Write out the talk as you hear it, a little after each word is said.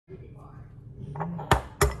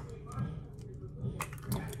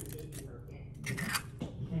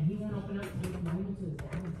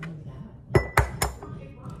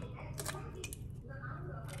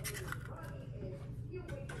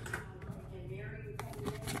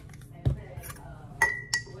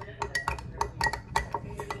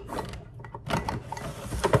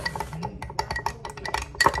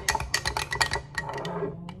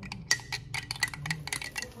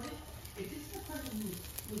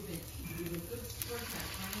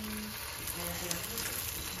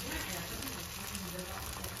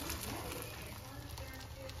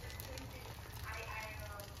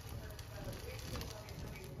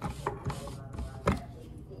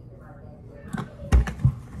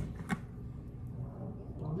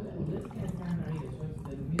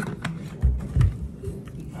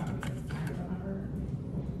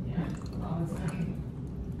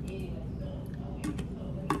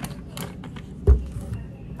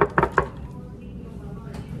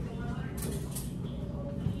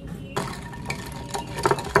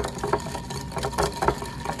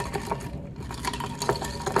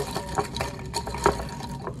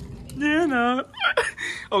Nana.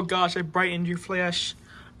 Oh gosh, I brightened your flesh.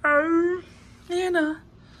 Oh, Nana.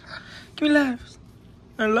 Give me left.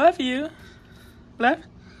 I love you. Left?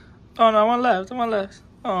 Oh no, I want left. I want left.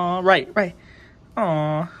 Oh, right.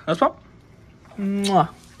 Oh, let's pop. Mwah.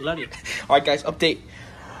 Love you. All right, guys, update.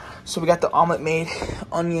 So we got the omelet made,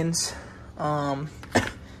 onions, a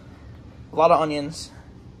lot of onions,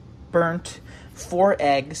 burnt, 4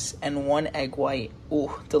 eggs, and 1 egg white.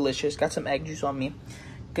 Ooh, delicious. Got some egg juice on me.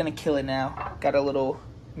 Gonna kill it now. Got a little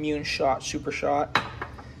immune shot, super shot.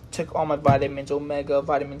 Took all my vitamins, omega,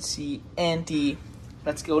 vitamin C, and D.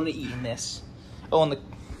 Let's go into eating this. Oh, and the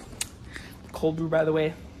cold brew, by the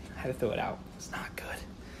way, I had to throw it out. It's not good.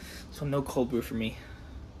 So no cold brew for me.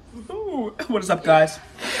 Ooh, what is up, guys?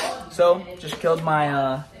 So, just killed my,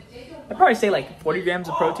 I'd probably say like 40 grams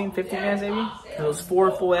of protein, 50 grams maybe. Those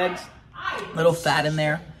 4 full eggs, little fat in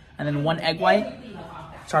there, and then 1 egg white.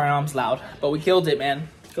 Sorry, my mom's loud, but we killed it, man.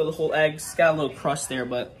 Killed the whole eggs. Got a little crust there,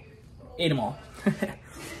 but ate them all.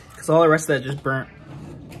 Because all the rest of that just burnt.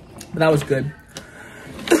 But that was good.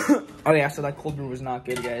 Oh yeah, so that cold brew was not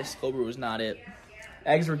good, guys. Cold brew was not it.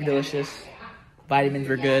 Eggs were delicious. Vitamins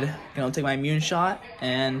were good. Gonna take my immune shot.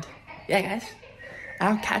 And yeah, guys.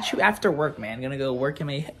 I'll catch you after work, man. Gonna go work in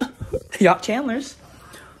my Yacht Chandler's.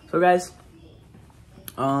 So guys,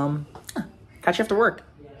 catch you after work.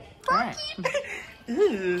 All right.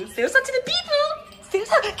 Say what's up to the people. Say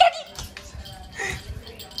what's up, Kaki.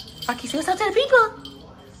 Kaki, say what's up to the people.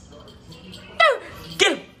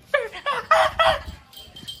 Get him.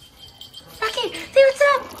 Kaki, say what's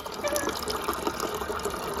up.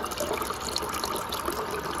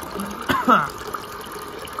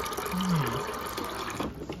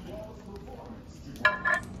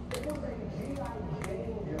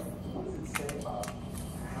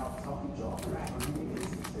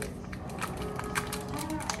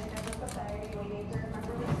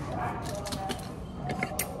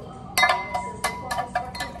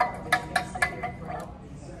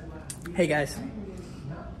 Hey guys,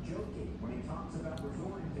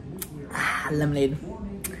 lemonade,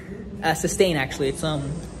 Sustain actually, it's 0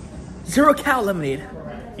 cal lemonade,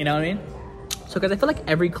 you know what I mean? So guys, I feel like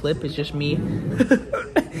every clip is just me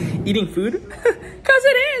eating food, cause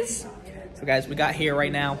it is. So guys, we got here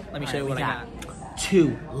right now, let me show you what I got.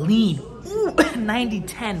 2 lean, ooh,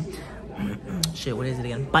 90-10, shit, what is it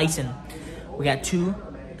again, bison. We got 2,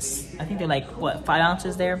 I think they're like, what, 5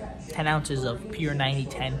 ounces there? 10 ounces of pure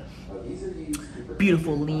 90-10.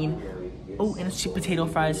 Beautiful lean. Oh, and sweet potato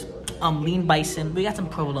fries. Lean bison. We got some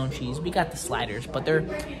provolone cheese. We got the sliders, but they're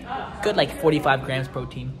good, like 45 grams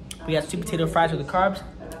protein. We got sweet potato fries with the carbs.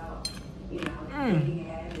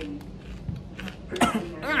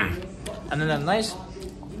 And then that nice.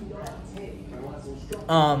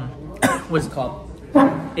 What's it called?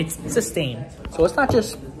 It's Sustain. So it's not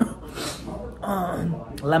just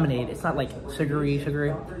lemonade. It's not like sugary.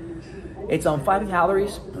 It's 5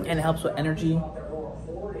 calories and it helps with energy.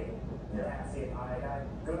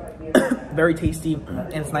 Very tasty,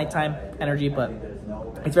 and it's nighttime energy, but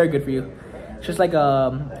it's very good for you. It's just like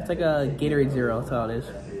it's like a Gatorade Zero. That's all it is.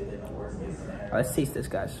 All right, let's taste this,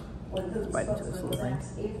 guys. Let's bite into this little thing.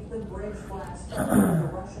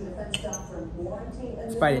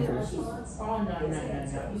 Let's bite into this.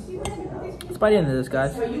 Let's bite into this,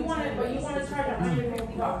 guys.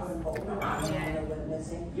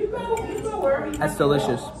 That's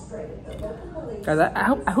delicious. Guys,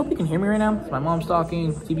 I hope you can hear me right now. My mom's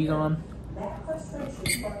talking, TV's on.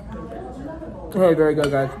 Hey, very good,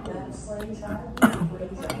 guys.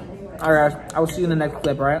 Alright, guys, I will see you in the next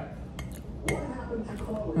clip, alright?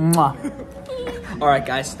 Alright,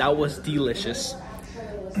 guys, that was delicious.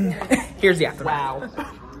 Here's the aftermath. Wow,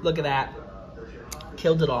 look at that.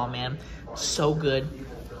 Killed it all, man. So good.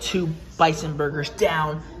 2 bison burgers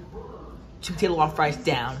down. 2 potato waffle fries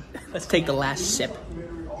down. Let's take the last sip.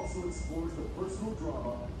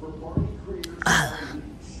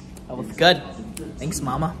 That was good. Thanks,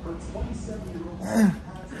 mama.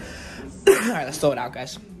 Alright, let's throw it out,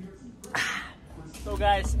 guys. So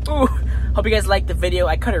guys, hope you guys liked the video.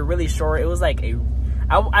 I cut it really short. It was like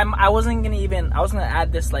I wasn't gonna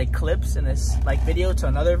add this like clips in this like video to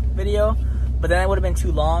another video, but then it would have been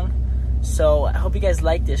too long. So I hope you guys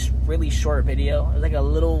liked this really short video. It was like a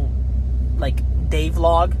little like day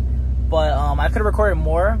vlog, but I could have recorded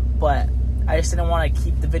more, but I just didn't want to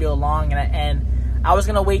keep the video long, and I was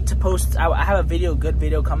gonna wait to post. I have a good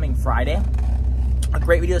video coming Friday. A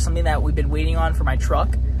great video, something that we've been waiting on for my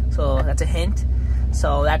truck. So that's a hint.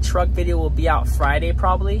 So that truck video will be out Friday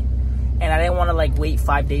probably, and I didn't want to like wait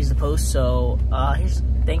 5 days to post. So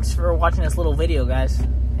thanks for watching this little video, guys.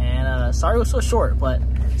 And sorry it was so short, but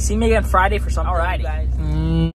see me again Friday for something. Alrighty, guys.